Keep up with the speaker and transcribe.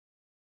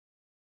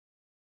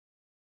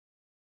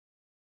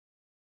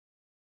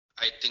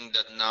I think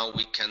that now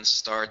we can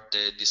start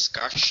the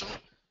discussion.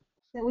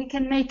 So we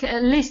can make a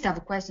list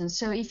of questions.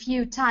 So if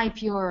you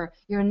type your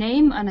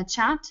name on a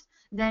chat,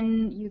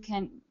 then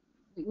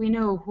we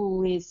know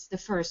who is the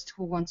first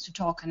who wants to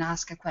talk and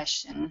ask a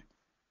question.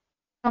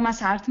 Thomas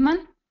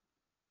Hartmann,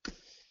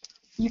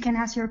 you can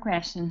ask your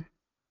question.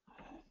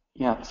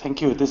 Yeah,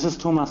 thank you. This is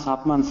Thomas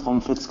Hartmann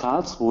from FIZ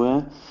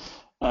Karlsruhe.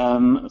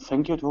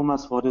 Thank you,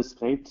 Thomas, for this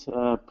great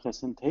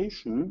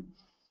presentation.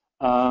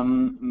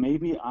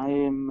 Maybe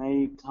I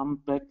may come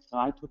back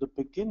right to the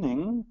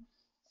beginning.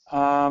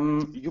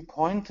 You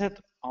pointed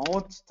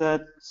out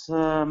that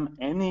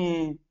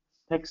any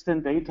text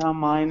and data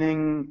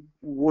mining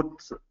would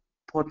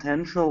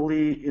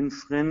potentially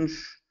infringe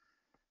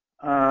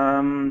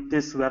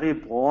this very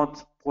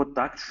broad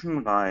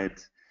production right.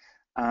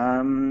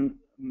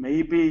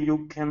 Maybe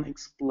you can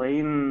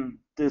explain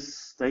this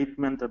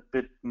statement a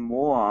bit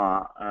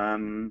more.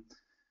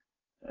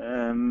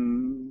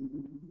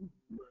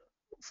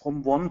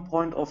 From one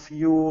point of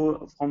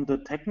view, from the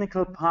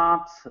technical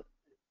part,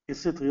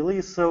 is it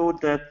really so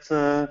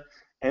that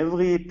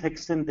every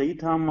text and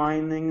data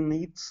mining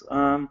needs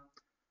a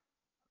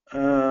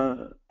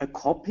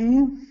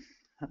copy?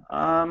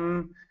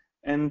 And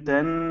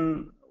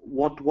then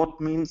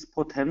what means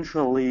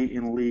potentially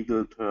in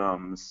legal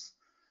terms?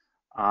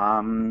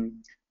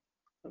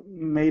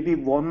 Maybe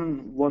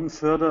one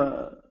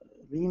further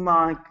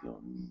remark,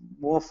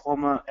 more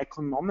from an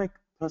economic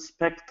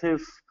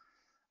perspective.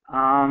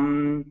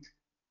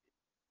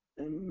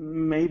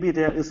 Maybe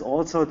there is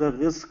also the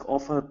risk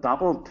of a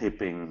double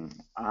tipping,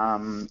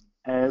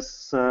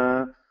 as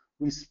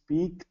we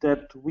speak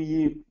that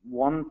we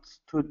want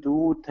to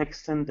do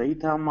text and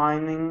data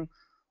mining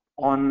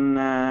on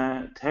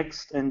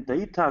text and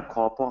data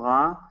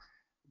corpora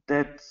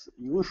that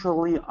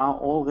usually are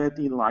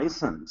already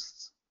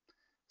licensed.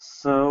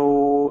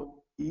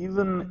 So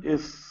even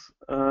if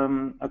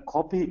a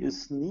copy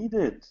is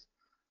needed,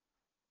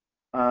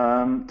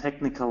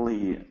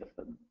 technically,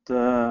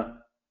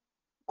 the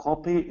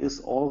copy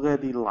is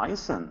already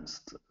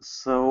licensed,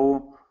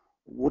 so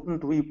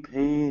wouldn't we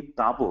pay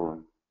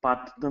double?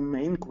 But the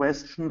main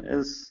question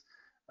is,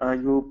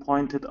 you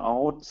pointed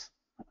out,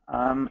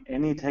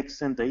 any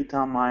text and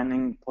data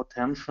mining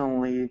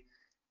potentially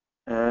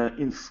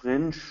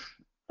infringe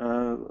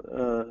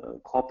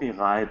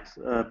copyright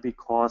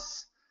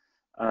because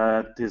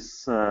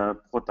this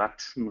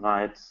production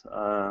right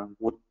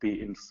would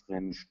be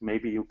infringed.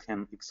 Maybe you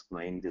can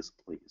explain this,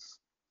 please.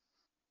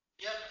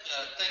 Yeah,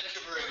 thank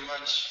you very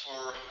much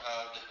for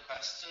the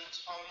question,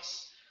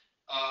 Thomas.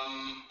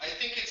 I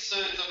think it's a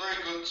very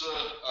good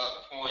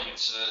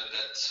point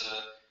that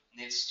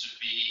needs to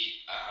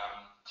be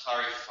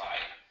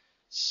clarified.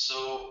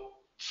 So,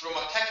 from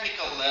a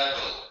technical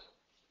level,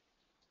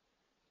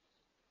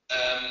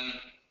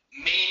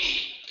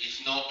 many,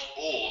 if not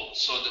all,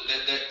 so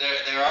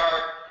there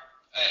are,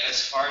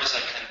 as far as I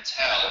can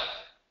tell,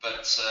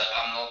 but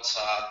I'm not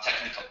a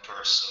technical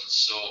person,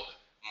 so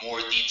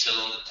more detail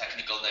on the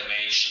technical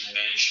dimension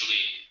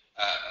eventually.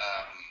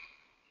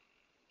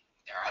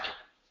 There are other,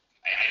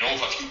 I know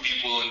of a few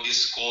people in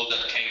this call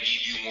that can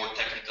give you more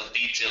technical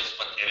details,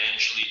 but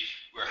eventually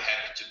we're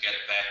happy to get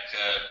back,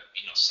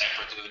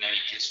 separately in any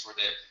case for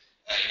the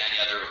in any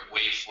other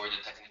way for the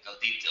technical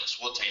details.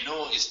 What I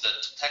know is that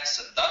to text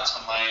and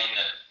data mine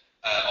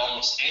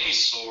almost any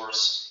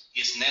source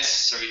is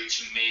necessary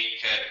to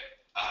make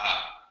a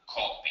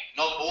copy.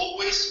 Not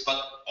always,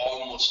 but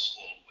almost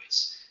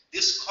always.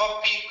 This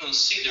copy,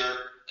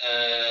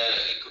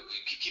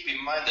 keep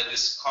in mind that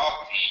this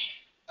copy,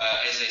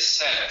 as I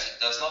said,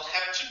 does not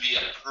have to be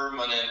a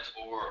permanent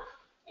or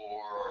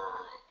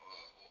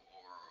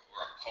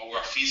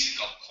a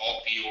physical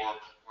copy or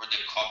the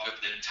copy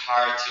of the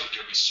entirety of the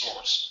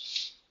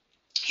resource.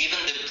 Even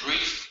the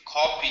brief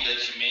copy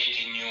that you make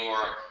in your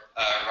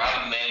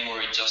RAM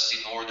memory just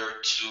in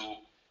order to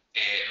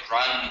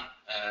run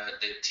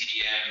the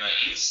TDM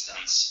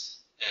instance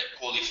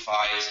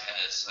qualifies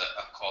as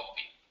a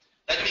copy.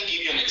 Let me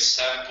give you an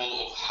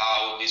example of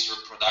how this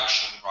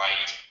reproduction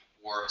right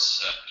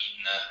works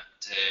in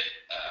the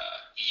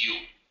EU.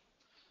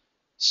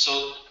 So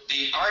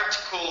the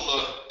article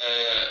of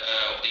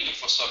the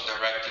InfoSoc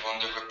Directive on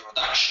the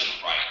reproduction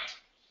right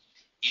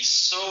is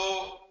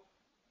so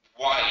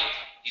wide,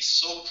 is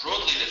so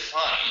broadly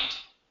defined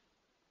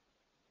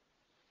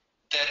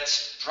that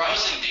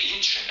browsing the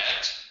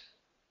internet,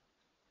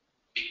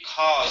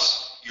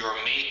 because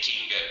you're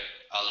making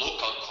a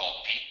local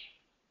copy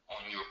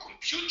on your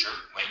computer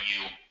when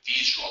you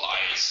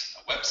visualize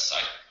a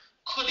website,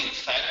 could in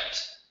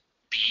fact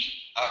be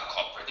a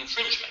copyright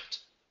infringement.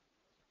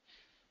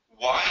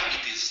 Why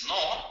it is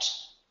not?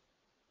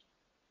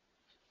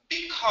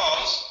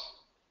 Because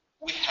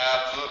we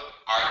have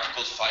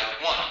Article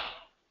 5.1.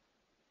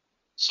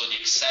 So the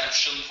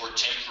exception for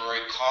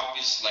temporary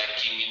copies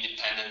lacking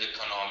independent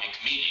economic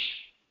meaning.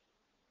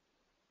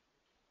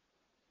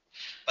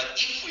 But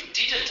if we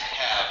didn't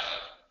have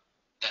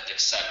that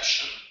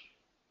exception,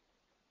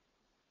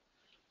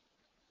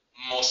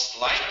 most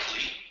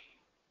likely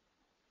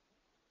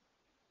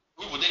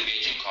we would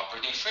engage in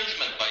copyright infringement.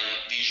 infringement by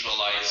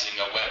visualizing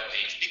a web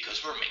page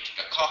because we're making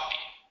a copy.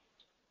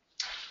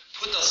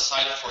 Put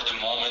aside for the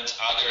moment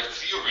other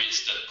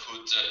theories that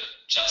could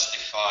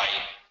justify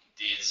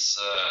these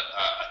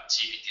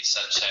activities,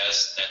 such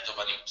as that of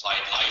an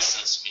implied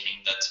license,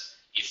 meaning that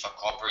if a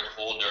copyright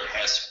holder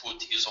has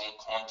put his own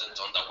content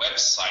on the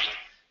website,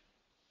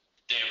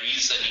 there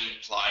is an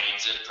implied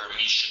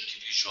permission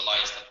to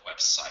visualize that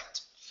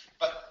website.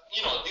 But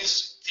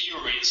these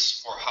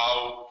theories, for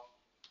how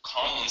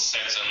common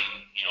sense and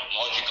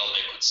logical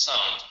they could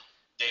sound,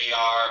 they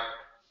are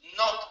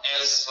not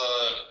as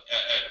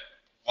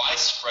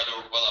widespread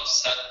or well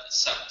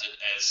accepted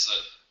as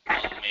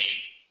one may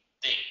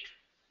think.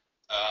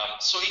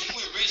 So if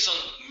we reason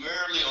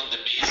merely on the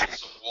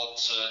basis of what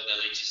the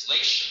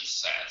legislation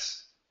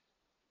says,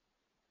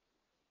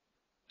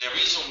 the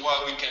reason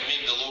why we can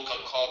make the local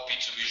copy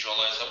to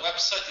visualize a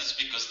website is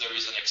because there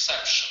is an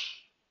exception.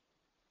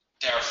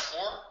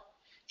 Therefore,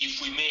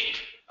 if we make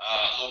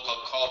a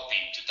local copy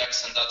to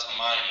text and data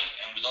mining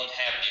and we don't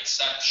have the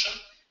exception,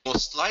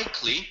 most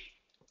likely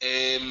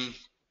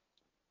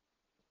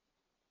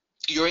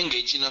you're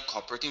engaged in a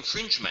copyright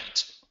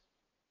infringement.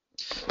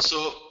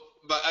 So,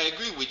 but I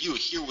agree with you.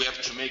 Here we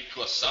have to make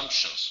two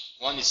assumptions.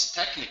 One is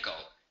technical,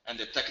 and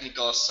the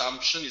technical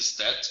assumption is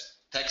that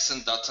text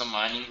and data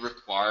mining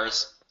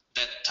requires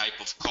that type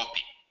of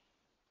copy.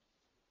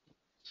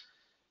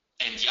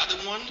 And the other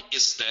one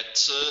is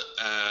that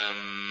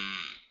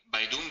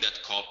by doing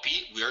that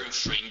copy, we are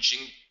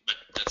infringing, but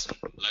that's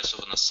less of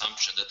an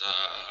assumption than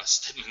a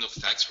statement of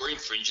facts, we're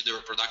infringing the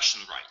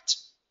reproduction right,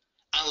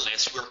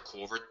 unless we're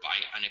covered by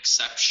an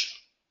exception.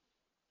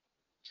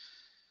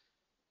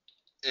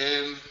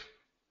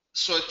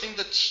 So I think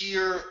that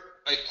here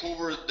I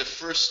covered the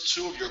first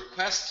two of your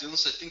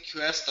questions. I think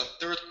you asked a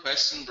third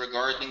question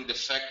regarding the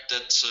fact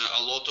that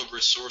a lot of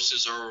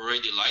resources are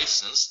already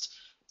licensed.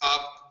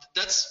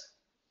 That's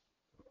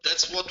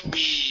what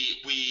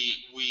we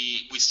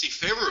see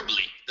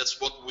favorably. That's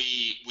what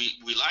we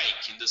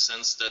like, in the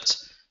sense that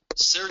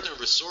certain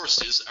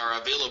resources are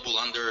available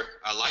under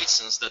a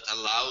license that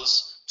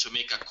allows to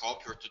make a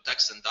copy or to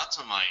text and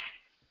data mine.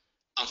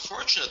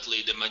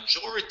 Unfortunately, the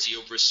majority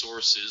of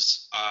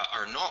resources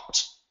are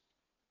not.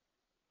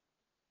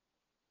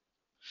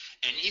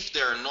 And if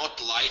they are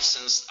not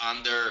licensed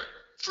under,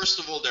 first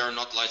of all, they are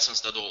not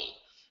licensed at all.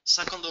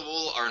 Second of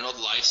all, are not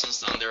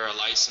licensed under a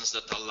license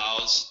that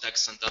allows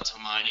text and data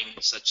mining,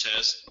 such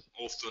as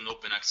often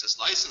open access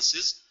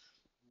licenses,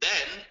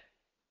 then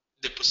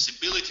the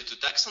possibility to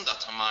text and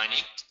data mine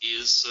it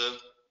is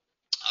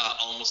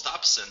almost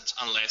absent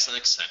unless an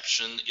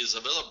exception is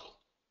available.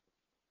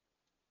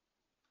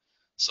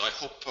 So I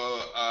hope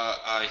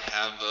I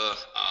have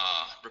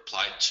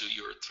replied to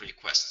your three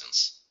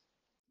questions.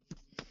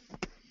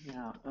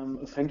 Yeah,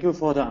 thank you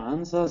for the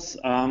answers.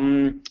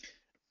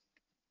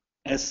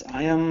 As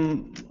I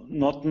am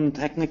not a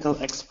technical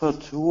expert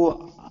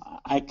too,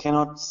 I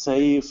cannot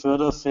say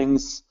further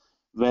things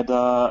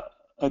whether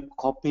a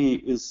copy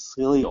is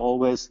really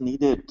always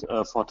needed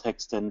for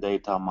text and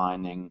data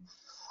mining.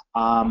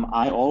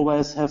 I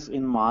always have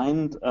in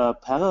mind a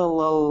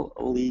parallel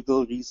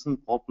legal reason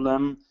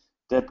problem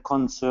that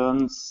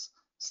concerns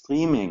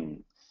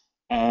streaming.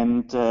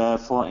 And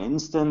for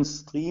instance,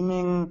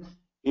 streaming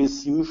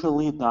is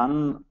usually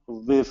done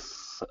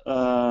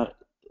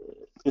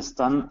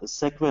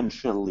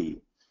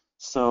sequentially.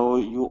 So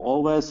you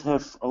always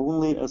have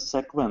only a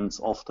sequence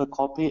of the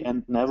copy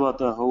and never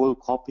the whole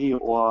copy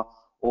or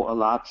a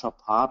larger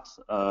part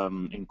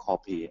in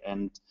copy.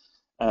 And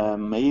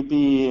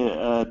maybe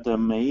the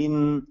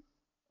main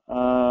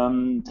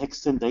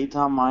text and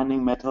data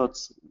mining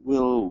methods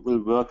will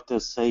work the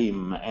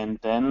same, and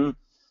then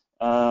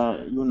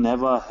you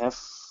never have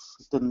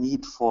the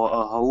need for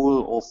a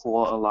whole or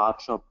for a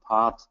larger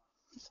part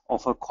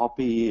of a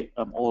copy,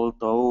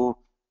 although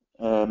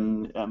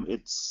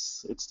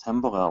it's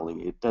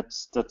temporarily.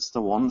 That's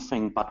the one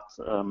thing, but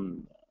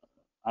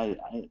I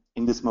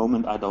in this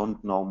moment I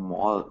don't know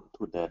more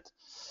to that.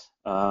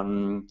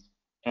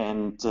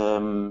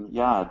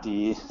 Yeah,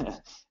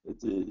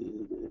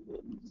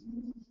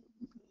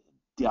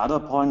 the other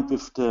point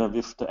with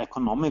the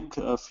economic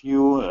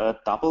view,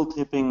 double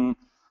tipping.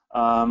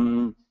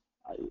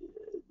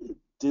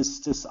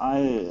 This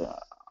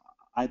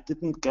I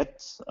didn't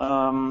get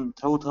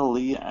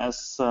totally,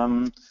 as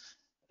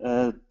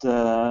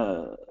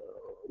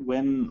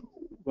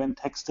when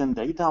text and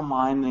data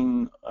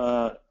mining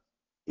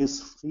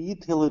is free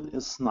till it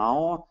is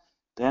now,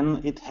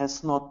 then it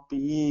has not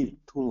been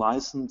too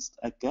licensed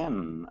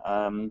again.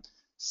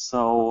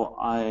 So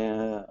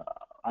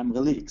I'm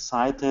really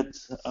excited,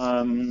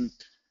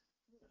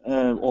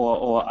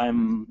 or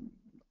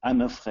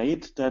I'm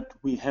afraid that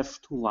we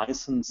have to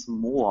license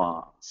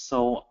more.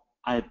 So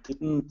I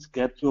didn't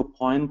get your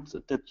point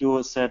that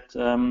you said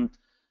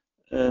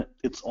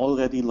it's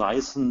already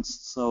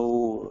licensed,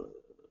 so,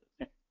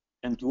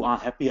 and you are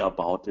happy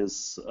about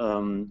this.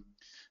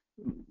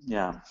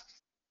 Yeah.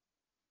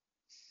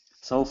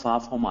 So far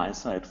from my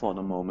side for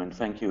the moment.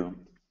 Thank you.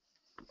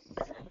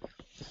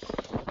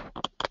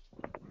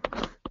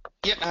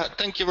 Yeah,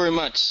 thank you very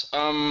much.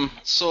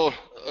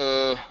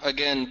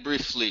 Again,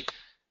 briefly,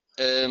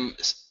 the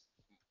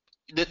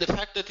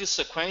fact that it's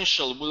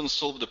sequential wouldn't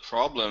solve the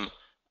problem.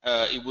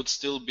 It would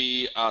still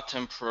be a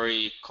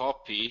temporary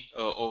copy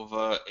of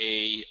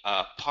a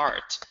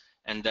part,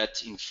 and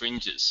that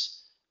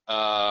infringes.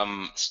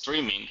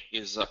 Streaming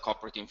is a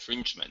copyright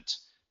infringement.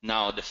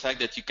 Now, the fact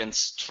that you can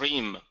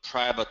stream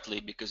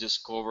privately because it's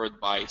covered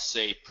by,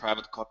 say,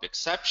 private copy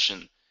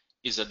exception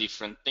is a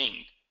different thing.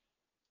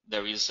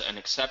 There is an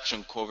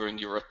exception covering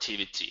your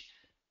activity.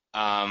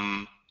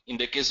 In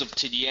the case of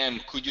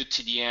TDM, could you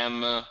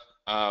TDM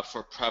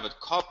for private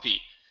copy?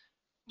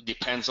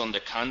 Depends on the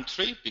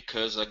country,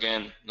 because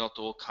again, not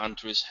all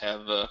countries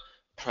have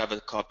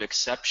private copy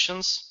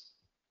exceptions.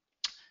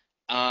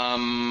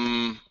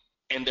 And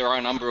there are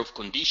a number of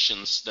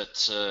conditions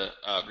that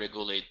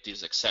regulate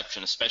this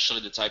exception,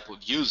 especially the type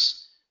of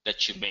use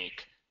that you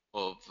make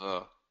of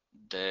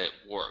the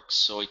work.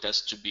 So it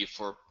has to be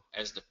for,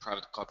 as the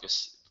private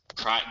copies,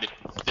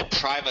 the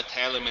private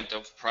element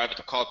of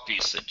private copy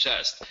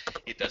suggests,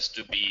 it has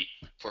to be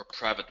for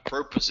private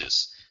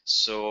purposes.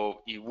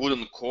 So it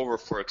wouldn't cover,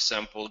 for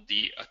example,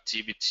 the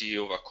activity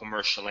of a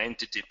commercial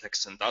entity,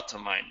 text and data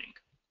mining.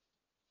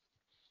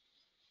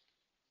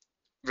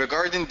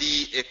 Regarding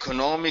the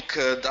economic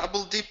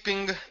double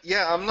dipping,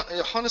 yeah,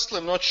 honestly,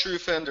 I'm not sure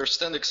if I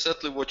understand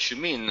exactly what you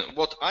mean.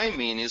 What I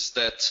mean is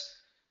that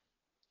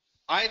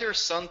either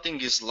something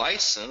is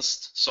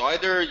licensed, so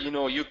either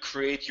you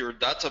create your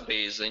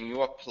database and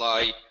you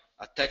apply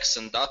a text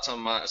and data,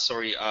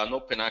 an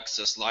open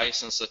access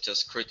license such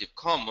as Creative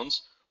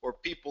Commons, or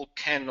people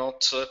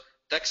cannot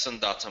text and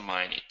data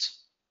mine it.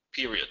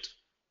 Period.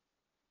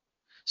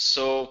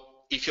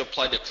 So if you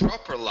apply the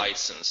proper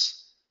license,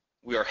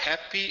 we are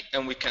happy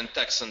and we can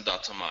text and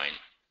data mine.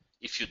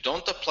 If you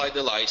don't apply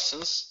the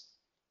license,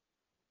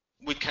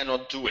 we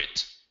cannot do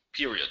it,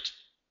 period.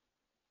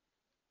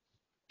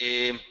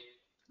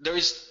 There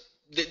is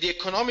the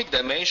economic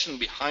dimension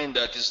behind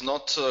that is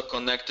not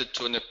connected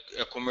to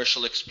a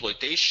commercial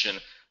exploitation.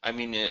 I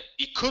mean,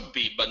 it could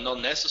be, but not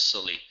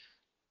necessarily.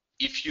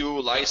 If you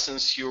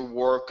license your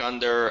work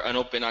under an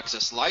open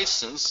access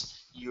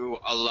license, you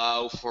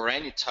allow for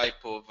any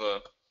type of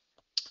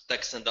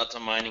text and data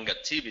mining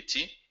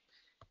activity.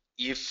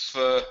 If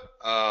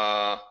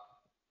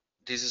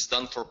this is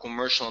done for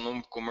commercial and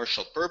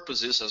non-commercial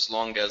purposes, as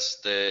long as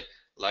the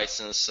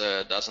license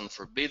doesn't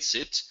forbid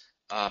it,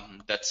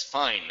 that's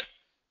fine.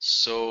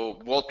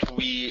 So what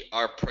we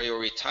are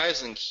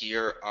prioritizing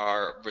here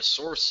are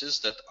resources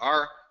that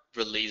are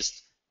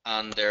released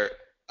under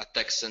a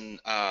text and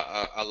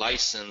a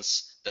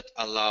license that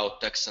allow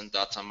text and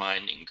data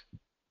mining.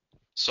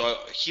 So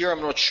here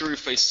I'm not sure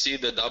if I see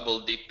the double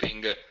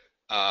dipping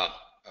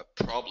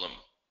problem.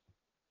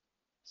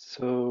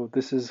 So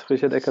this is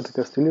Richard Eckert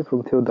Castillo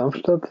from TU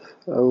Darmstadt.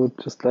 I would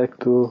just like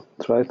to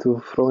try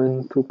to throw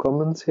in 2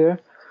 comments here.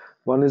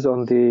 One is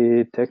on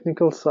the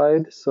technical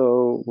side,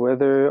 so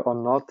whether or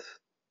not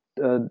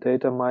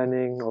data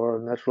mining or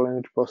natural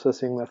language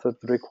processing method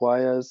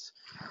requires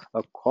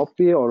a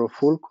copy or a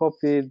full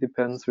copy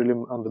depends really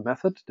on the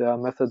method. There are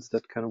methods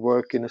that can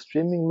work in a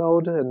streaming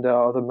mode, and there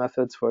are other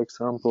methods, for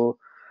example,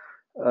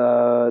 there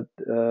are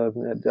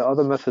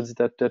other methods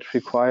that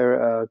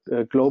require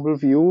a global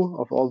view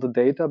of all the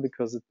data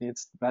because it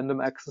needs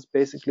random access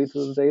basically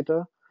to the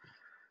data.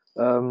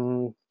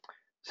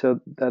 So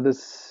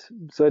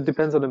it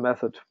depends on the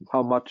method,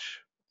 how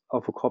much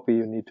of a copy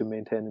you need to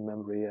maintain in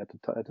memory at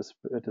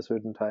a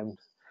certain time.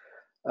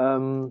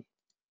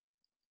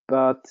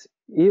 But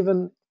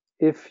even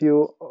if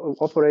you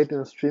operate in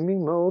a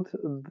streaming mode,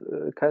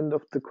 kind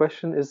of the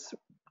question is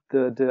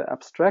the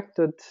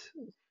abstracted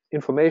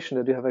information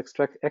that you have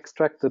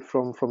extracted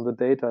from the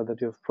data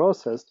that you have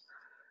processed,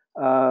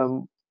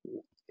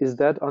 is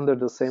that under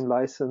the same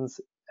license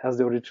as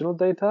the original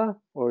data,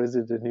 or is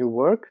it a new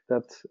work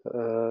that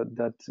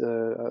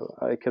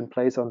I can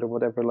place under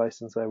whatever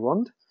license I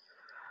want?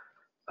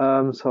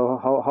 So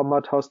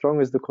how strong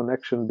is the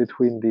connection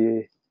between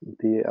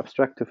the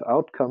abstractive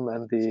outcome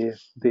and the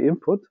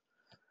input?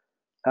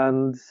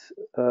 And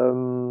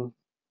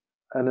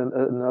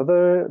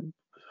another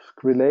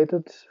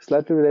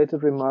slightly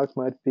related remark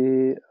might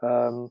be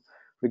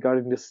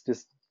regarding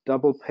this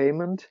double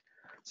payment.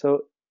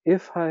 So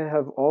if I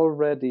have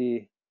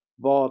already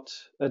bought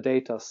a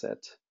data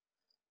set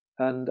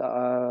and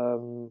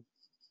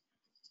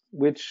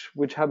which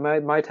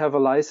might have a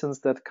license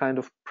that kind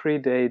of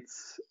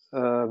predates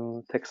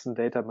text and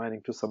data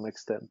mining to some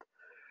extent,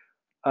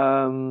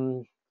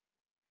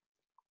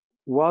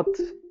 what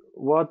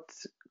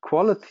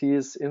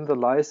qualities in the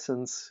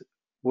license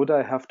would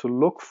I have to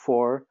look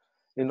for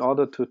in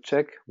order to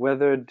check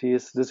whether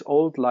this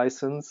old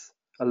license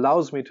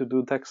allows me to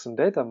do text and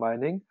data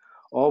mining,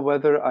 or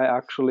whether I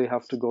actually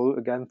have to go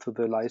again to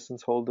the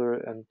license holder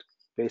and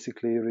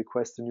basically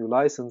request a new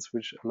license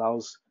which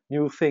allows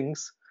new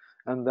things,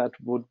 and that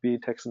would be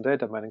text and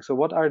data mining. So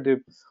what are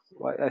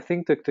I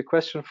think the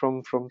question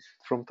from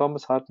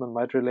Thomas Hartmann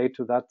might relate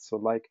to that. So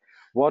like,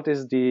 what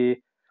is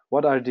the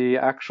what are the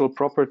actual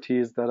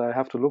properties that I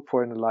have to look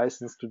for in a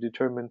license to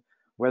determine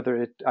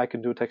whether I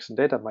can do text and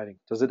data mining?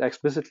 Does it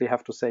explicitly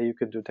have to say you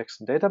can do text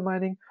and data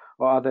mining,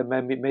 or are there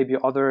maybe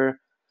other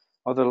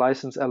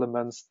license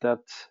elements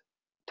that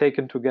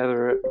taken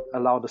together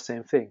allow the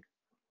same thing?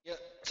 Yeah,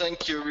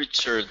 thank you,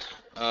 Richard.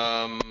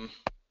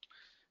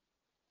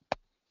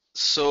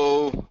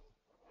 So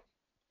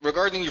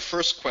regarding your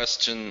first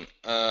question,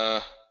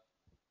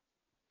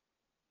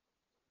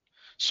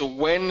 so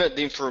when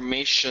the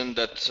information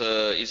that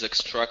is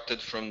extracted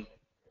from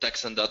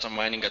text and data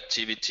mining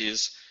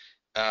activities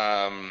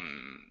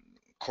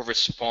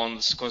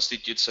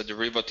constitutes a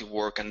derivative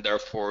work, and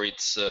therefore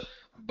it's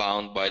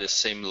bound by the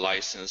same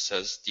license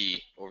as the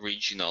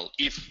original,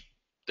 if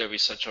there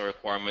is such a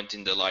requirement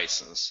in the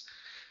license.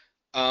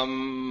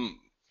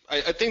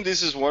 I think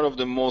this is one of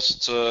the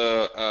most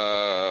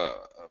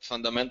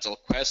fundamental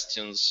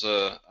questions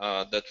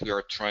that we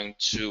are trying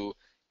to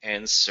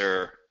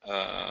answer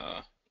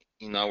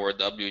in our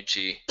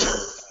WG,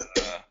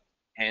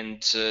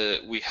 and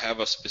we have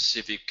a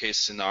specific case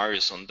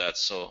scenarios on that,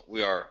 so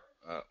we are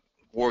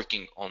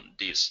working on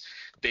this.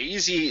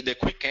 The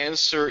quick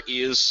answer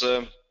is,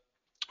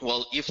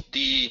 well, if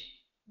the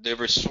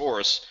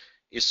resource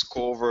is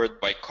covered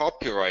by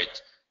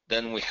copyright,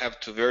 then we have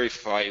to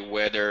verify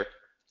whether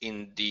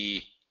in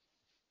the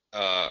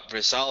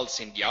results,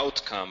 in the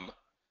outcome,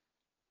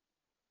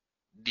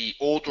 the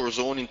author's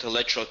own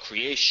intellectual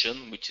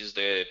creation, which is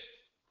the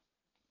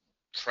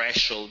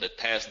threshold that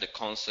has the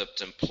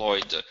concept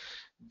employed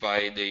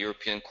by the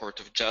European Court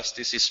of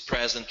Justice, is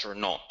present or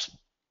not.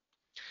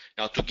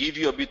 Now, to give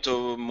you a bit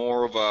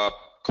more of a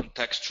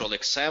contextual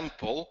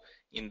example,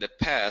 in the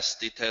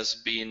past it has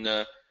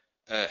been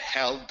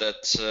held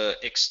that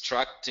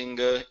extracting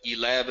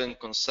 11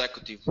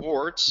 consecutive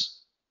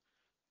words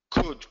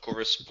could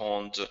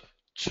correspond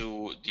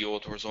to the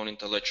author's own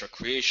intellectual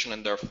creation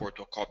and therefore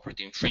to a copyright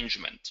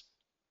infringement.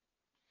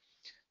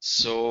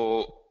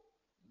 So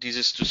this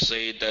is to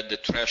say that the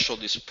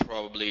threshold is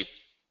probably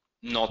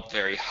not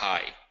very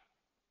high.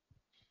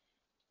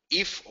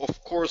 If,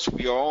 of course,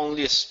 we are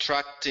only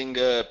extracting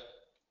the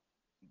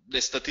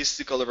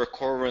statistical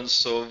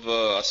recurrence of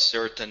a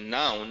certain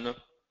noun,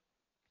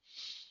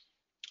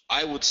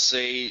 I would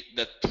say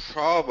that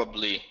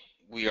probably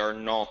we are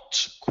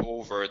not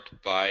covered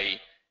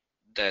by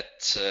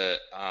that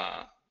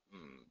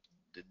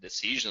the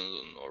decision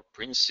or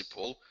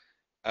principle,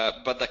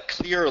 but a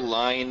clear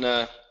line,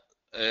 I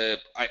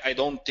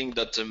don't think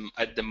that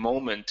at the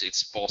moment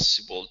it's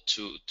possible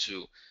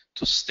to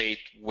state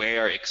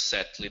where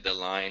exactly the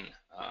line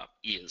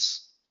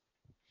is.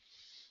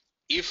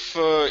 If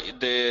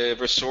the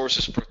resource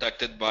is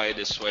protected by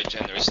the sui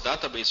generis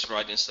database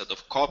right instead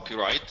of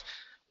copyright,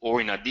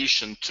 or in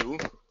addition to,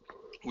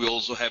 we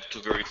also have to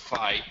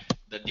verify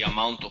that the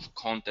amount of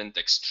content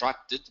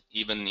extracted,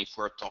 even if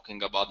we're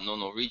talking about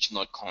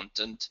non-original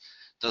content,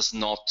 does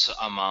not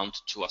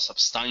amount to a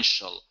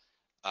substantial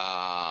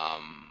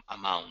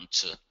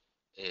amount,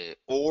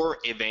 or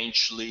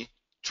eventually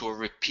to a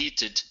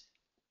repeated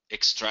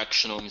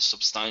extraction of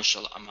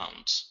insubstantial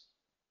amounts,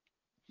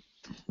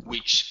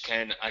 which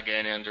can,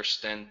 again, I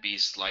understand, be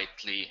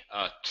slightly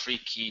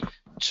tricky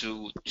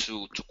to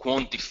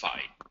quantify.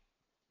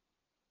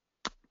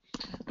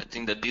 I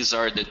think that these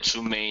are the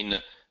two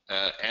main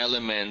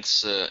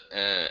elements,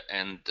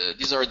 and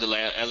these are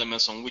the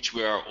elements on which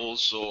we are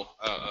also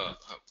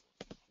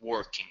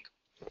working.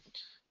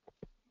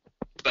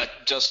 But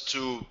just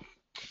to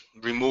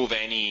remove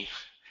any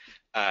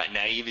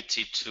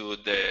naivety to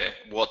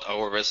what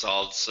our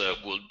results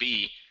will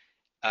be,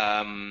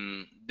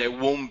 there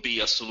won't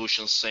be a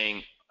solution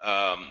saying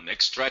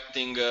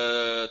extracting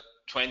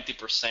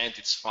 20%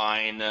 it's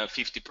fine,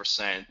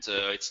 50%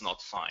 it's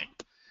not fine.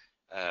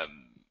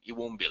 It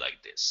won't be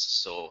like this.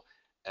 So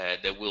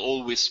there will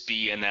always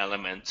be an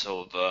element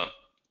of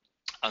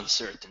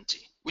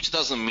uncertainty, which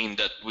doesn't mean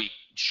that we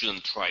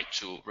shouldn't try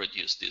to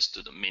reduce this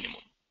to the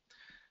minimum.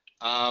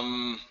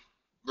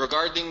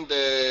 Regarding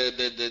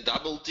the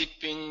double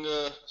dipping,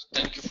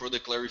 thank you for the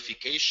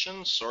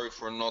clarification. Sorry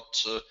for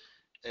not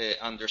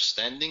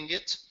understanding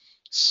it.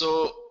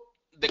 So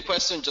the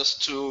question,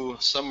 just to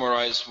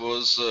summarize,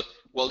 was,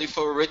 well, if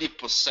I already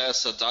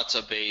possess a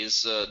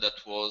database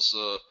that was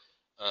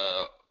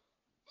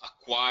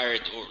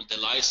acquired, or the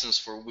license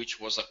for which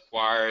was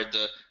acquired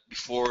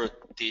before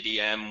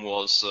TDM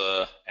was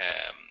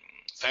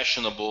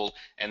fashionable,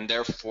 and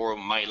therefore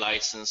my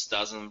license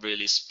doesn't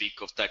really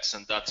speak of text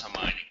and data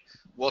mining,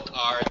 what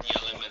are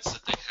the elements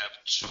that I have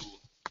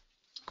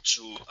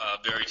to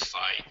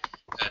verify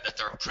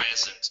that are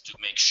present to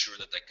make sure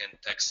that I can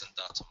text and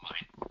data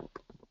mine?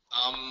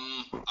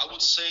 I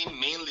would say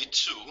mainly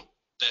two,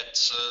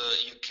 that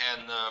you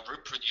can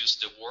reproduce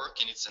the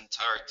work in its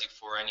entirety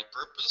for any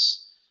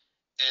purpose,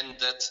 and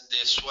that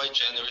the sui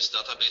generis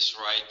database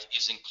right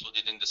is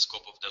included in the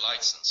scope of the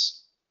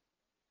license.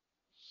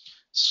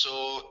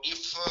 So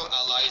if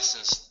a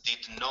license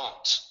did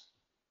not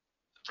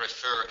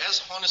refer,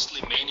 as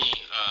honestly many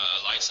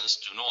licenses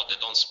do not, they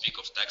don't speak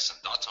of text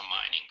and data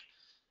mining.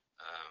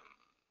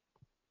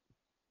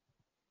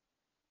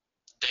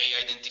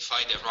 they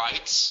identify the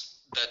rights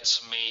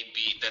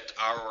that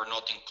are or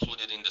not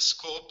included in the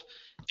scope,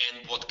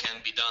 and what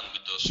can be done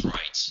with those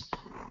rights.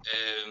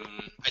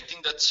 I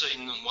think that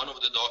in one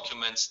of the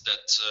documents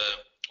that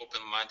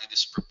OpenMinTeD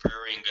is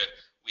preparing,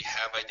 we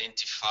have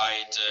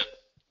identified,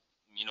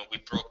 we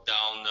broke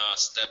down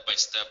step by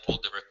step all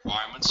the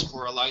requirements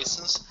for a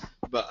license.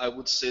 But I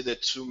would say the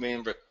two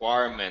main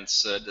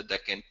requirements that I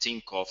can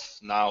think of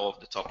now off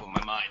the top of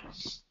my mind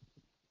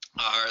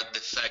are the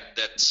fact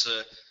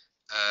that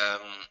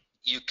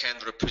you can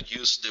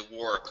reproduce the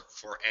work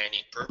for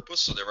any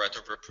purpose, so the right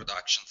of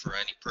reproduction for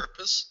any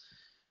purpose,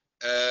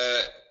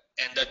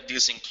 and that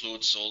this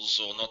includes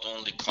also not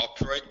only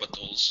copyright but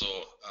also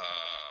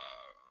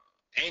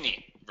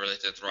any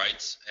related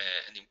rights,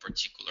 and in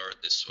particular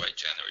the sui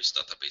generis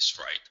database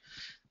right.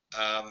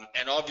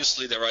 And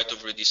obviously the right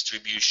of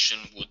redistribution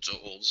would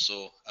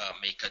also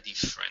make a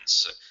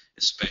difference,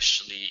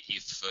 especially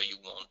if you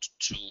want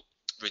to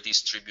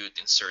redistribute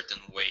in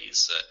certain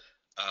ways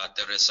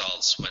the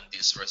results when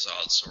these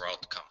results or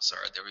outcomes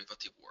are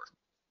derivative work.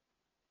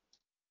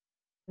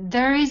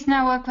 There is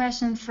now a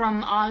question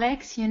from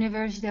Alex,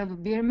 University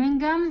of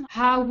Birmingham.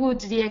 How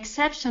would the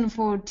exception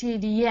for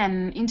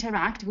TDM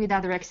interact with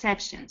other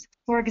exceptions?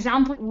 For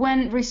example,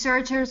 when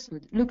researchers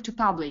look to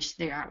publish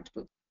their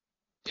output.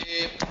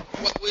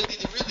 Well,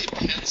 it really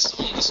depends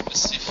on the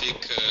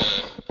specific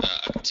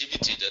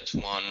activity that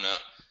one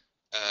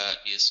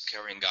is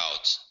carrying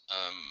out.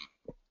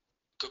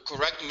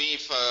 Correct me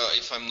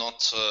if I'm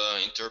not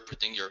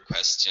interpreting your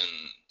question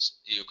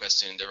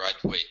in the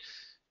right way,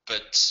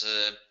 but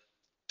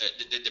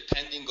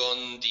depending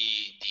on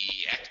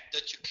the act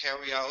that you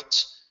carry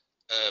out,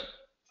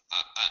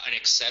 an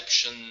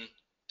exception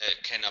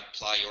can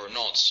apply or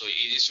not. So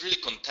it is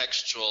really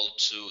contextual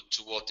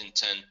to what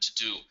intend to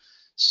do.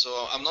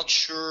 So I'm not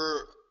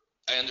sure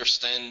I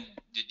understand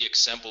the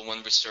example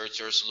when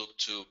researchers look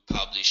to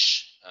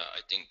publish,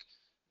 I think,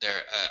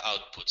 their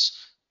outputs.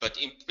 But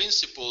in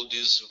principle,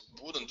 this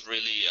wouldn't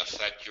really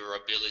affect your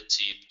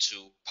ability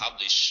to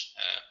publish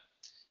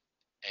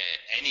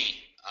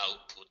any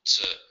output.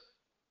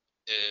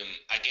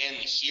 Again,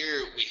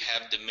 here we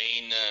have the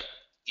main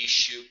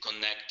issue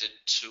connected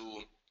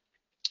to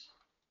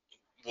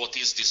what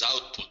is this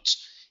output?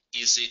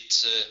 Is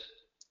it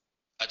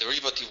a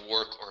derivative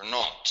work or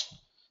not?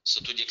 So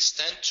to the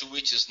extent to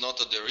which it's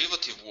not a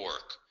derivative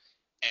work,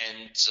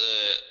 and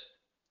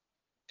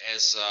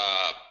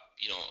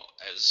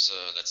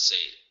let's say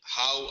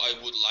how I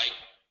would like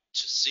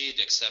to see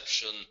the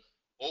exception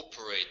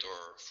operate,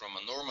 or from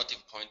a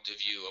normative point of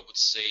view, I would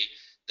say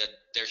that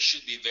there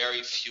should be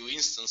very few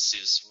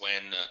instances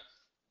when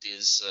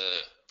these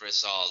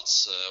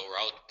results or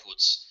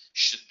outputs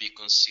should be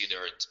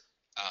considered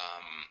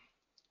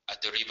a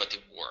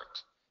derivative work,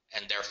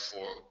 and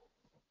therefore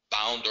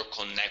bound or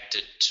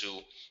connected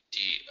to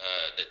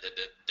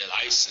the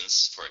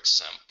license, for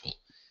example.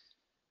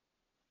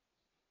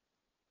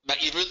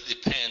 But it really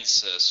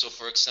depends. So,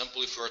 for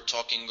example, if we're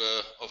talking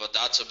of a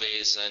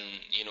database, and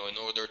in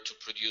order to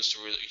produce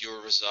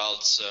your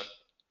results,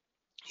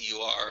 you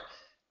are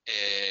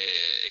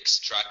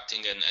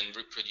extracting and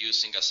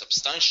reproducing a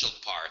substantial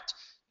part,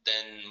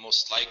 then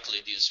most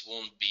likely this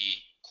won't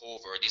be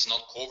covered. It's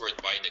not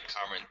covered by the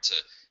current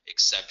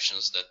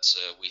exceptions that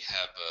we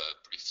have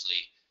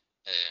briefly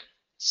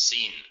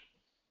seen.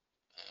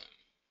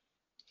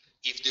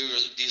 If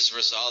these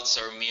results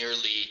are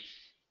merely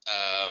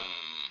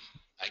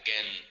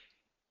again,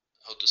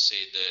 how to say,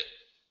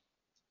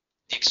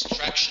 the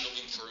extraction of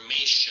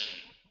information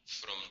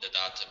from the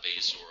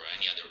database or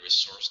any other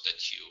resource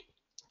that you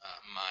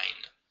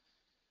mine,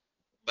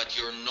 but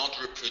you're not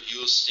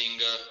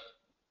reproducing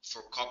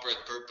for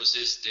copyright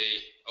purposes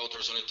the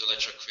author's own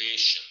intellectual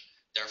creation.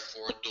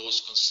 Therefore,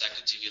 those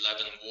consecutive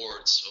 11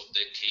 words of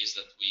the case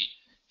that we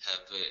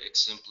have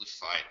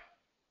exemplified,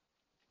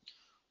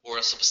 or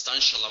a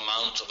substantial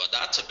amount of a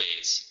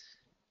database,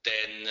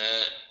 then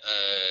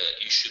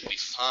you should be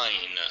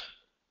fine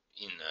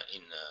in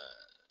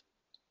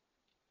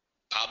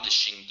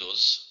publishing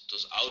those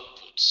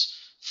outputs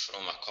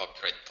from a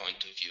copyright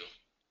point of view.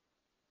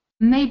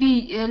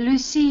 Maybe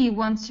Lucy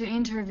wants to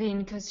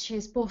intervene because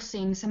she's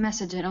posting some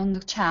messages on the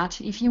chat.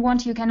 If you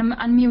want, you can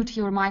unmute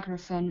your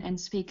microphone and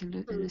speak,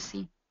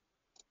 Lucy.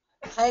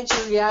 Hi,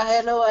 Giulia.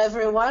 Hello,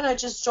 everyone. I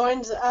just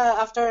joined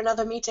after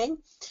another meeting,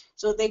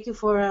 so thank you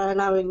for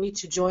allowing me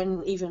to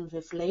join even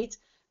if late.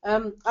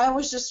 I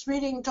was just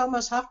reading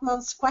Thomas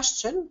Hartmann's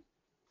question,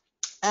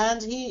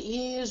 and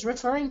he is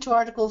referring to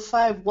Article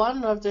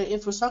 5.1 of the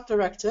InfoSoc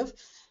Directive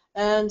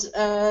and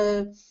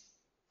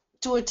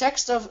to a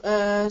text of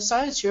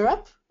Science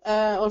Europe.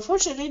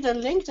 Unfortunately, the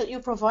link that you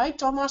provide,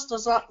 Thomas,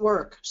 does not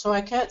work, so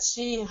I can't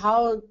see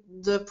how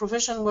the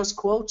provision was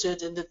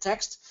quoted in the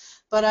text,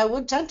 but I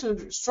would tend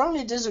to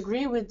strongly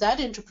disagree with that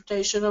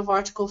interpretation of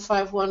Article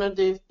 5.1 of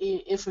the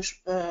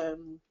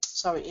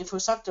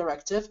InfoSoc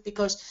Directive,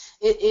 because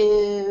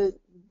the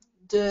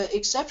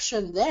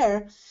exception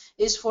there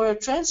is for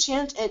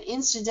transient and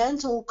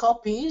incidental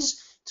copies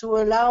to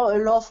allow a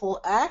lawful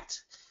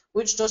act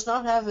which does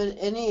not have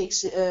any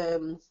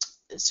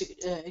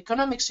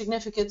economic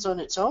significance on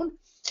its own,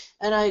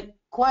 and I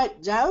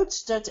quite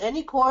doubt that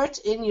any court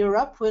in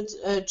Europe would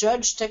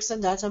judge text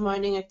and data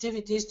mining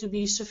activities to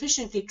be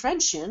sufficiently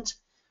transient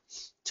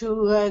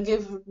to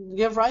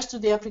give rise to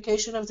the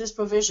application of this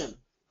provision.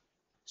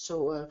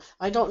 So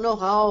I don't know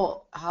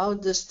how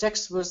this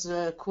text was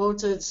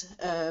quoted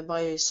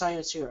by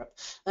Science Europe.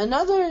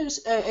 Another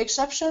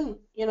exception,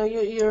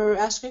 you're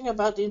asking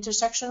about the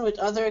intersection with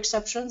other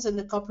exceptions in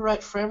the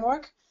copyright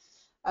framework.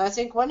 I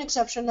think one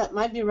exception that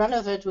might be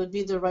relevant would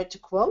be the right to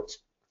quote.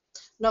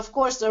 Now, of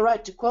course, the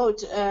right to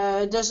quote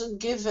doesn't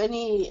give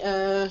any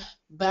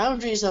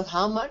boundaries of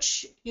how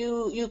much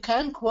you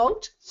can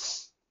quote.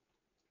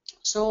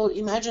 So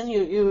imagine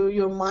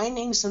you're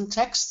mining some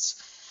texts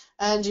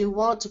and you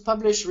want to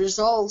publish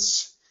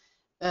results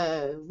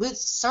with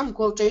some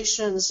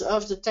quotations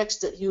of the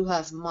text that you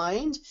have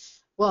mined.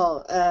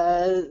 Well,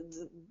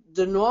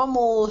 the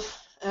normal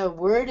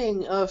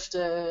wording of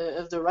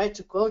the right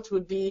to quote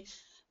would be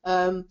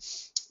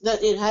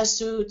that it has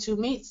to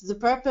meet the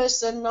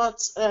purpose and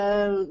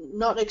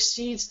not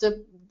exceed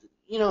the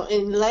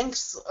in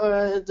length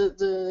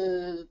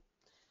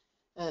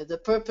the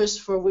purpose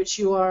for which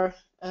you are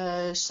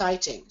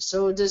citing.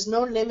 So there's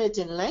no limit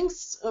in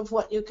length of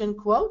what you can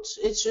quote.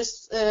 It's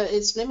just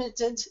it's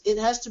limited. It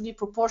has to be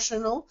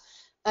proportional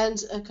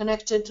and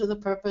connected to the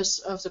purpose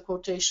of the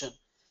quotation.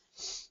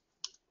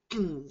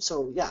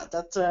 So yeah,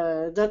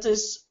 that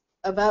is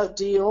about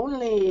the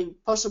only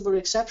possible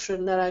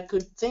exception that I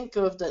could think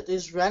of that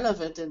is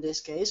relevant in this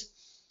case.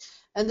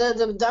 And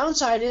the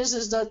downside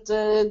is that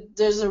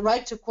there's a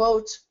right to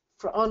quote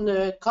on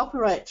the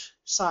copyright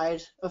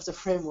side of the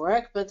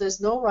framework, but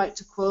there's no right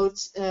to quote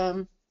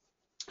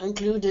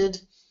included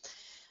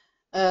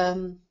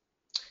in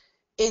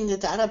the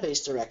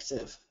database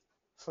directive,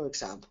 for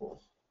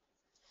example.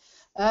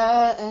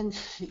 And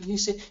you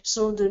say,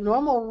 so the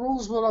normal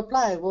rules will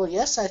apply. Well,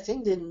 yes, I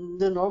think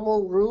the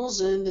normal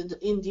rules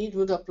indeed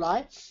would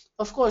apply.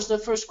 Of course, the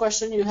first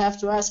question you have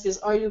to ask is,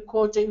 are you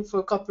quoting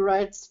for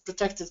copyright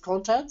protected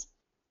content?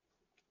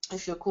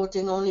 If you're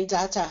quoting only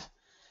data,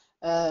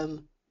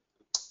 then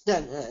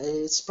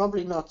it's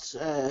probably not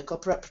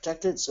copyright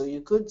protected, so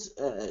you could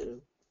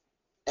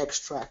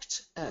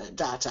extract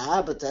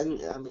data, but then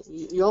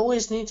you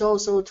always need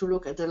also to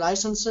look at the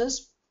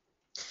licenses.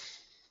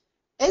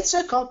 It's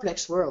a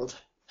complex world.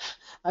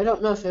 I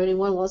don't know if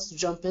anyone wants to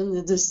jump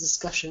into this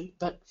discussion,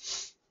 but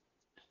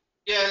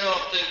yeah, no,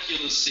 thank you,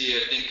 Lucy.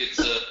 I think it's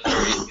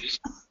very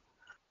useful.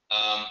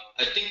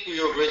 I think we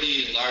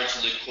already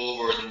largely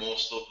covered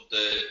most of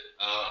the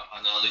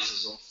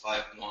analysis on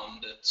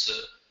 5.1 that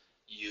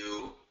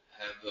you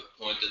have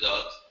pointed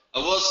out. I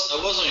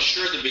wasn't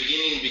sure at the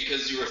beginning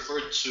because you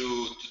referred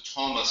to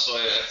Thomas, so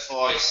I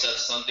thought I said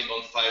something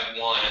on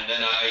 5.1, and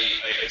then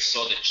I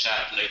saw the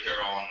chat later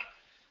on.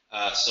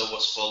 So I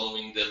was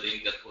following the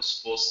link that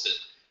was posted.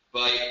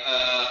 But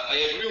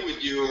I agree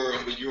with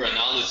your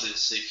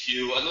analysis.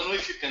 I don't know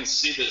if you can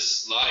see the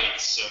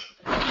slides.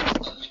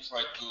 Let me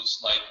try to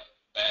slide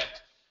back.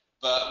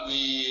 But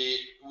we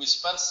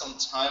spent some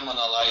time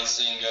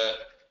analyzing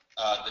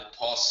the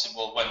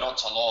possible, well,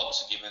 not a lot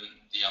given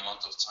the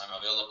amount of time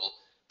available,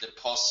 the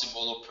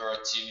possible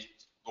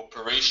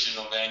operation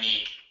of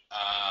any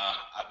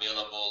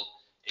available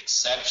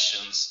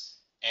exceptions,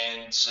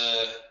 and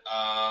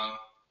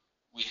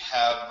we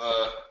have,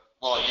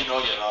 well, you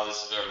know the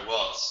analysis very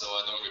well, so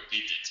I don't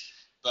repeat it.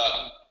 But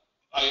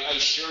I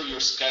share your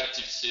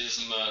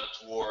skepticism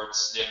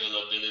towards the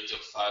availability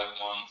of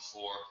 5.1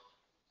 for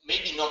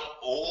maybe not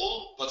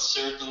all, but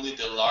certainly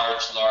the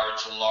large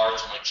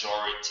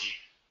majority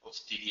of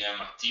TDM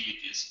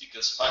activities,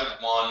 because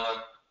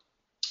 5.1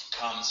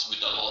 comes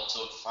with a lot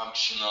of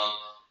functional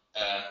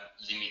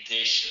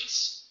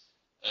limitations.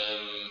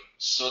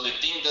 So the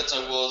thing that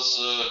I was,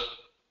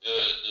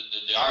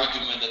 the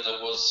argument that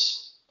I was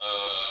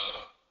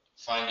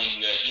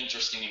finding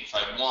interesting in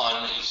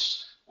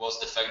 5.1 was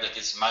the fact that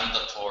it's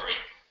mandatory.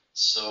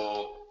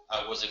 So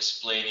I was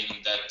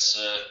explaining that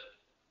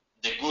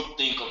the good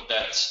thing of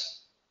that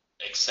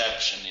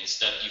exception is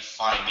that you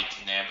find it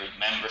in every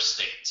member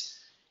state,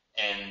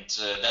 and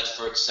that,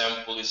 for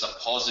example, is a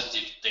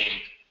positive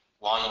thing.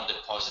 One of the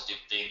positive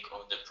things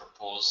of the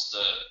proposed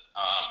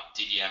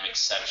TDM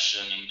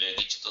exception in the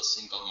Digital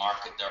Single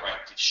Market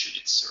Directive, should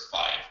it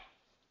survive.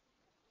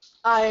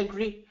 I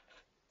agree.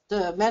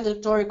 The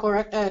mandatory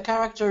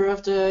character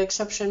of the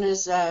exception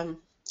is,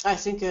 I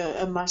think,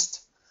 a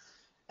must.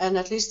 And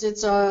at least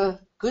it's a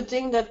good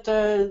thing that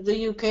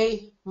the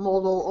UK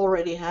model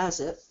already has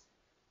it.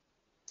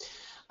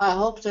 I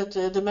hope that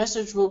the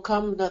message will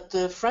come that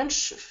the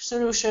French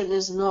solution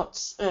is not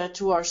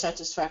to our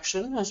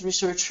satisfaction as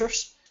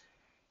researchers.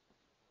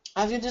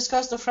 Have you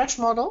discussed the French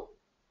model?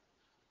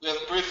 We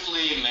have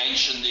briefly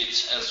mentioned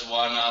it as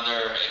one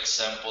other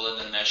example at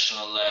the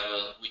national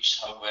level, which,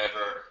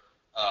 however,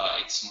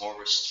 it's more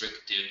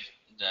restrictive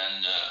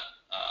than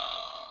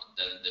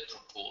the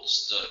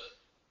proposed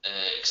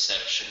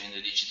exception in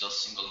the Digital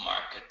Single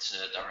Market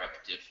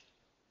Directive,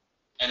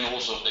 and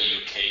also the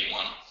UK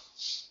one.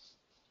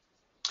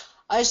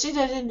 I see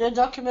that in the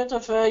document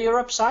of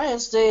Europe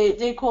Science,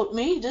 they quote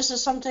me. This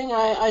is something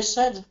I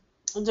said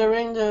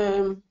during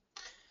the,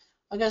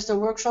 I guess, the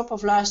workshop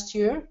of last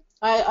year.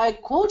 I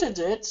quoted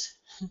it,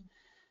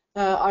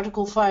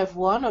 Article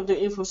 5.1 of the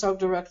InfoSoc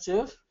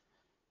Directive,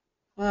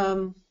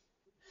 but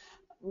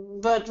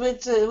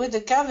with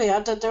the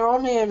caveat that they're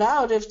only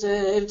allowed if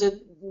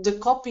the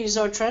copies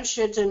are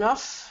transient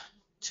enough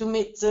to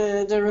meet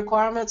the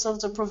requirements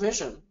of the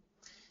provision.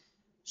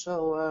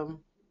 So,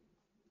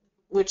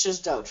 which is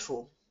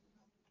doubtful.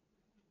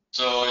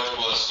 So it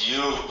was you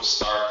who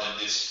started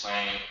this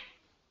claim.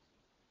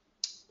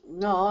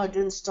 No, I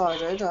didn't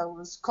start it. I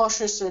was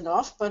cautious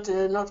enough, but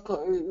not.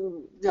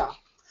 Yeah.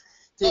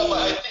 No, but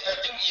I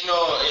think you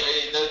know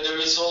there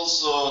is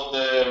also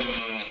the.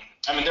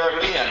 I mean, there are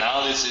many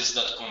analyses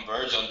that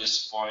converge on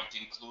this point,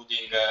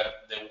 including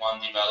the one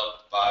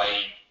developed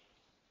by.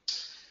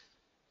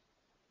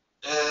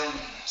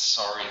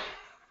 Sorry, I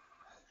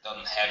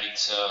don't have it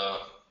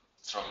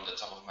from the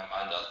top of my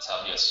mind. I'll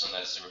tell you as soon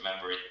as I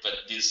remember it.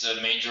 But this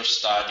major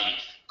study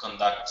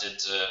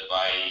conducted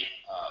by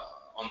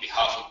on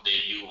behalf of the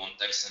EU on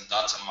text and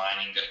data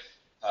mining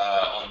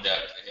on the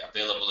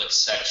available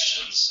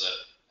exceptions,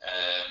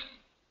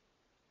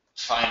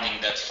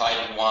 finding that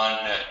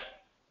 5.1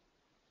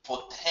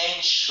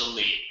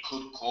 potentially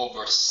could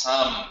cover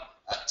some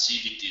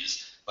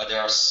activities, but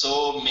there are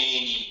so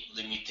many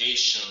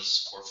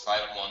limitations for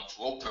 5.1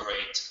 to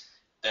operate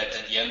that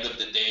at the end of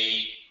the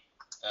day,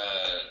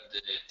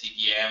 the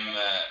TDM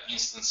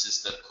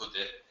instances that could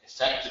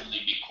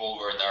effectively be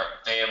covered are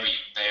very,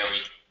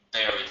 very,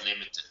 very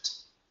limited.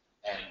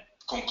 And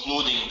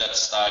concluding that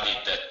study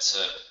that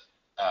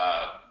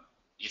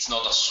it's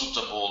not a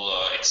suitable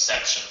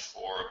exception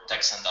for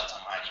text and data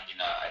mining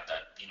at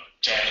that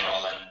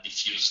general and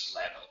diffused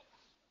level.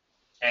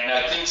 And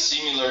I think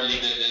similarly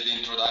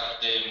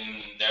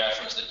the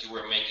reference that you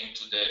were making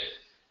to the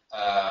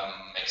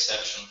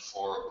exception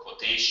for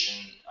quotation,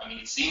 I mean,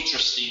 it's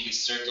interesting. It's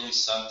certainly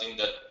something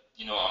that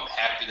I'm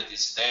happy that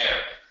it's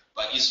there,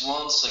 but it's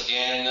once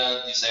again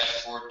this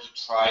effort to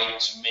try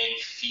to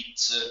make fit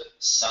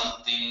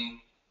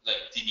something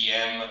like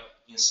TDM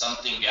in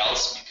something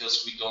else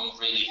because we don't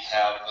really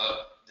have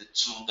the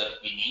tool that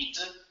we need.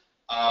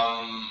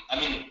 I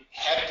mean,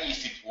 happy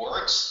if it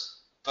works,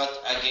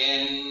 but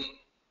again,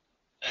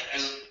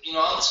 as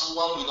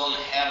until we don't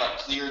have a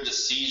clear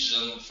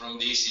decision from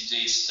the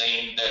ECJ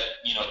saying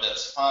that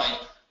that's fine,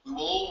 we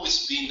will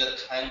always be in that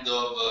kind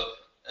of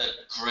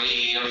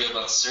gray area of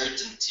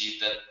uncertainty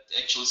that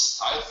actually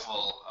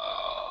stifle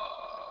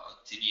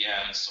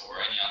TDMs or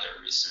any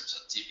other research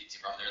activity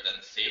rather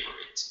than favor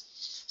it.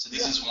 So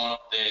this is one of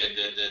the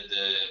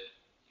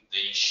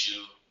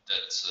issue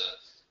that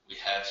we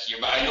have here.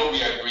 But I know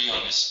we agree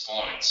on this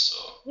point. So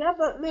yeah,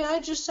 but may I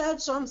just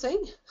add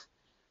something?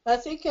 I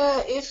think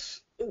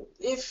if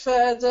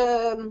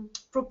the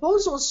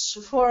proposals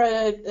for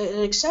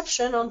an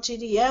exception on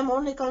TDM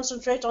only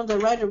concentrate on the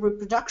right of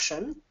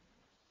reproduction,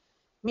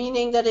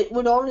 meaning that it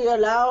would only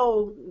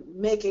allow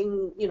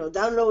making,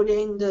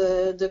 downloading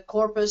the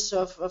corpus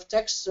of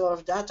text or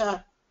of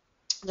data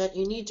that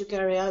you need to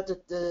carry out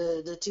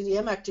the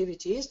TDM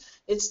activities,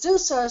 it still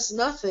says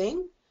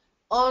nothing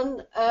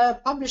on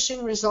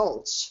publishing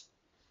results.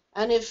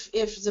 And if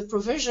the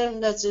provision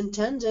that's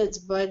intended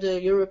by the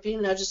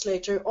European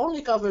legislator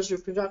only covers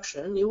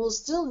reproduction, you will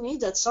still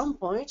need at some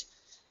point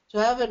to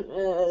have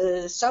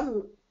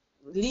some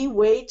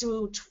leeway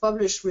to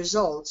publish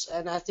results.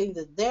 And I think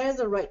that there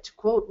the right to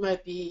quote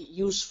might be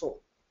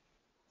useful.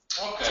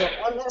 Okay.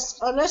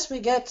 So unless we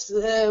get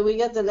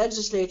the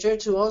legislator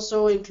to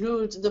also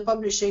include the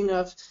publishing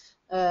of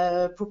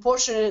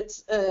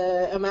proportionate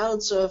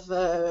amounts of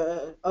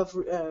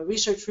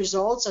research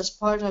results as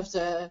part of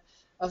the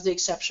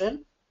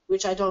exception,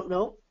 which I don't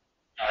know.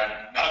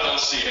 I don't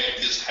see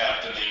this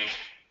happening.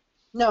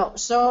 No,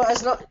 so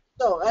as long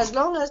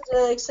as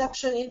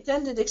the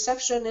intended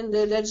exception in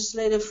the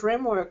legislative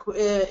framework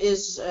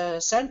is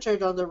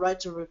centered on the right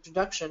to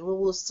reproduction, we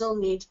will still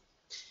need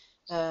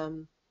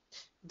the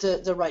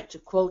right to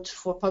quote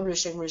for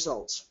publishing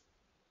results.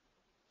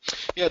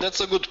 Yeah, that's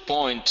a good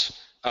point.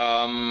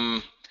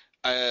 So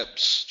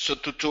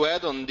to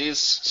add on this,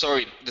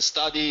 sorry, the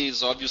study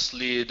is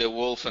obviously the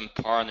Wolf and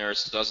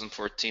Partners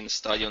 2014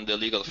 study on the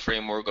legal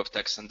framework of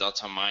text and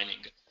data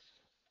mining.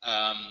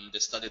 The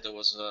study that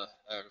was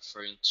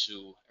referring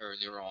to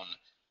earlier on.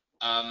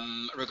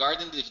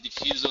 Regarding the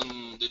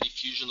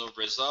diffusion of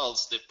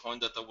results, the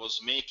point that I was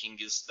making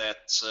is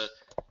that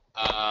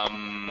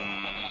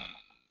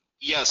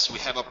yes, we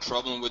have a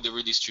problem with the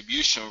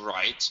redistribution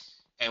right,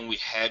 and we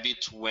have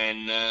it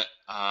when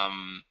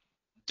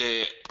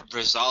the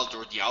result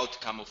or the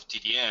outcome of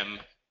TDM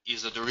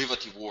is a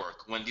derivative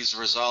work, when these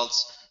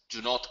results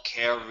do not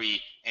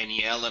carry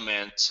any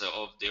element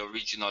of the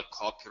original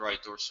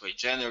copyright or sui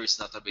generis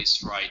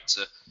database right,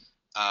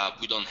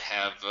 we don't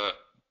have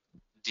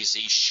this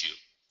issue.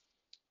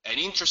 An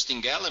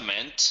interesting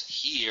element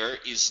here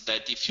is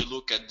that if you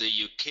look at the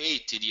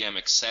UK TDM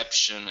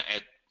exception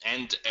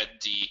and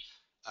at the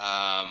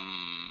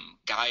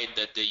guide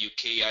that the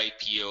UK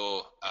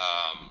IPO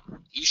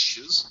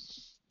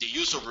issues, the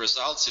use of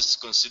results is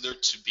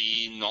considered to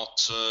be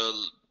not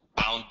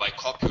bound by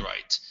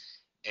copyright.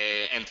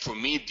 And for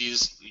me,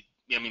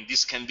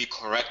 this can be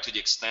correct to the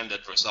extent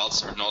that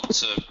results are not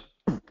a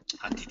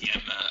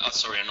TDM,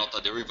 are not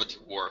a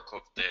derivative work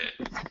of the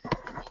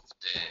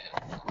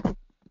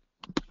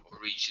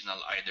original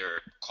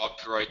either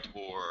copyright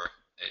or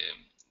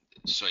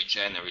sui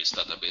generis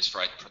database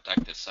right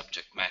protected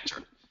subject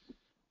matter,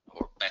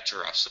 or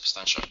better, a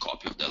substantial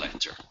copy of the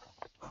letter.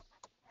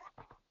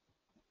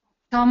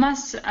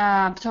 Thomas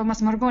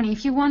Margoni,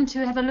 if you want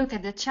to have a look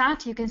at the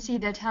chat, you can see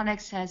that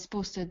Alex has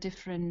posted a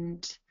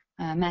different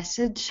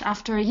message.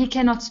 After, he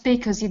cannot speak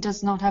because he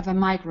does not have a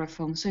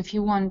microphone. So if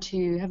you want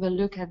to have a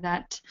look at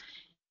that.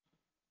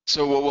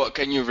 So what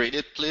can you read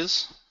it,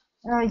 please?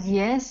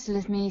 Yes,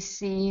 let me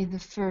see the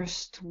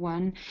first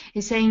one.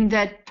 He's saying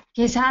that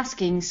he's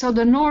asking, so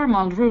the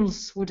normal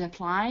rules would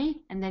apply,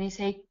 and then he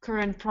say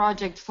current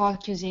project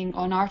focusing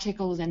on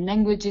articles and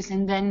languages,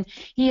 and then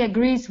he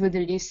agrees with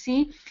the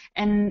Lucy,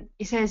 and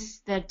he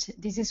says that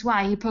this is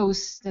why he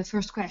posed the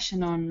first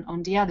question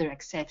on the other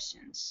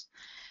exceptions.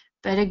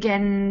 But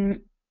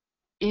again,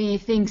 he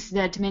thinks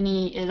that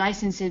many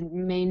licenses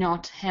may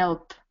not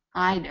help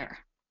either.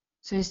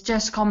 So it's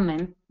just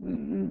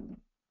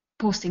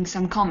posting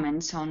some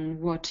comments on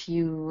what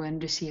you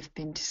and Lucy have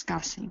been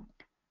discussing.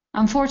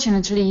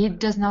 Unfortunately, he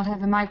does not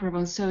have a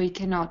microphone, so he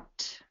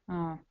cannot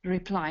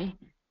reply,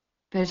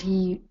 but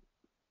he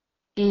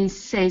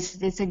says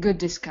it's a good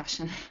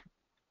discussion.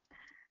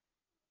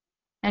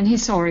 And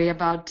he's sorry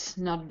about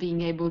not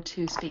being able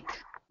to speak.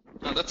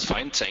 No, that's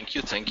fine. Thank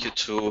you. Thank you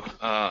to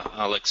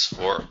Alex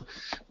for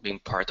being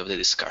part of the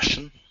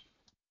discussion.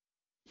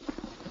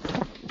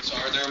 So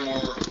are there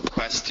more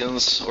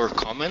questions or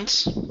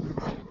comments?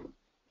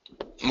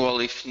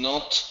 Well, if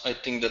not, I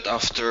think that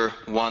after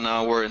 1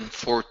 hour and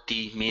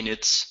 40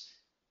 minutes,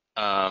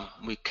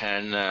 we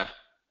can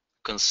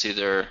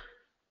consider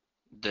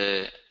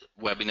the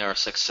webinar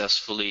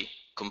successfully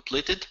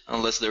completed,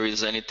 unless there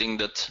is anything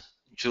that,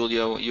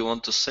 Giulia, you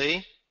want to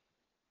say?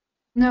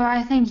 No,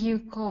 I think you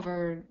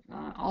covered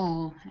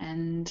all,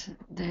 and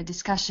the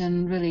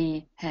discussion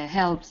really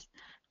helped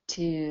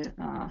to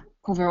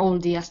cover all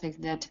the aspects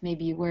that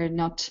maybe were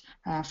not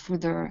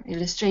further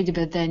illustrated,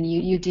 but then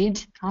you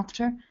did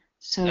after.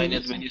 So any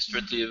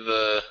administrative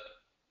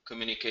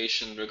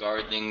communication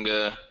regarding,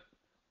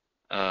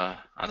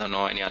 I don't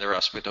know, any other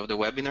aspect of the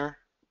webinar?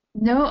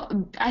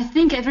 No, I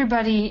think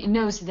everybody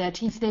knows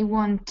that if they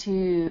want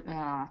to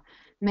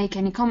make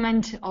any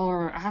comment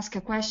or ask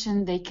a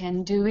question, they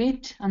can do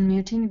it,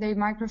 unmuting their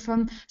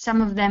microphone.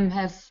 Some of them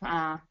have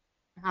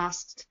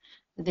asked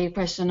their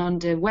question on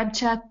the web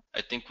chat.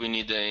 I think we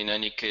need, in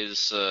any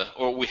case,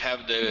 or we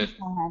have the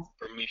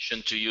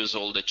permission to use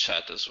all the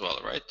chat as well,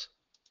 right?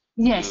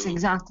 Yes,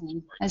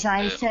 exactly. As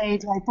I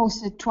said, I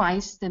posted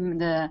twice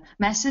the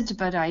message,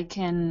 but I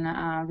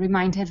can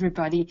remind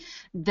everybody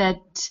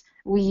that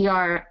we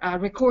are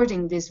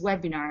recording this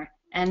webinar,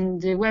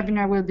 and the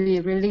webinar will be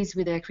released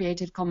with a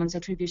Creative Commons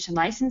attribution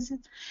license.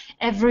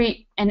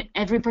 Every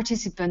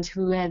participant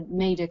who had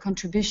made a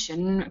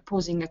contribution,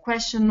 posing a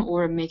question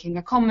or making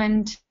a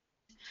comment,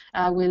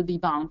 will be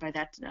bound by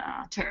that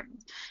term.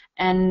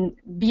 And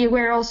be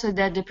aware also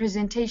that the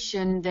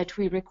presentation that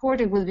we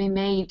recorded will be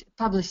made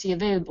publicly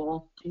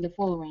available in the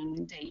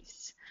following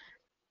days.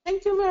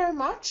 Thank you very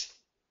much.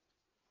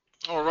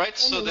 All right,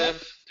 so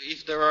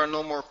if there are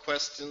no more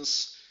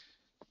questions,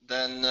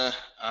 then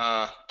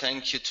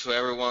thank you to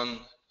everyone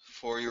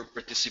for your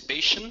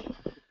participation.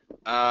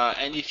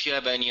 And if you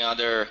have any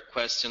other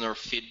question or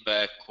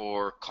feedback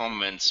or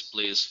comments,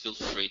 please feel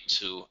free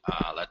to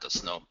let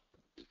us know.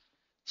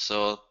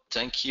 So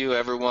thank you,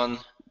 everyone,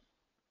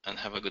 and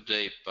have a good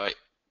day. Bye.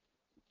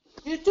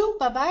 You too.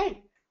 Bye-bye.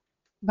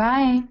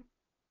 Bye.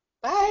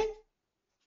 Bye.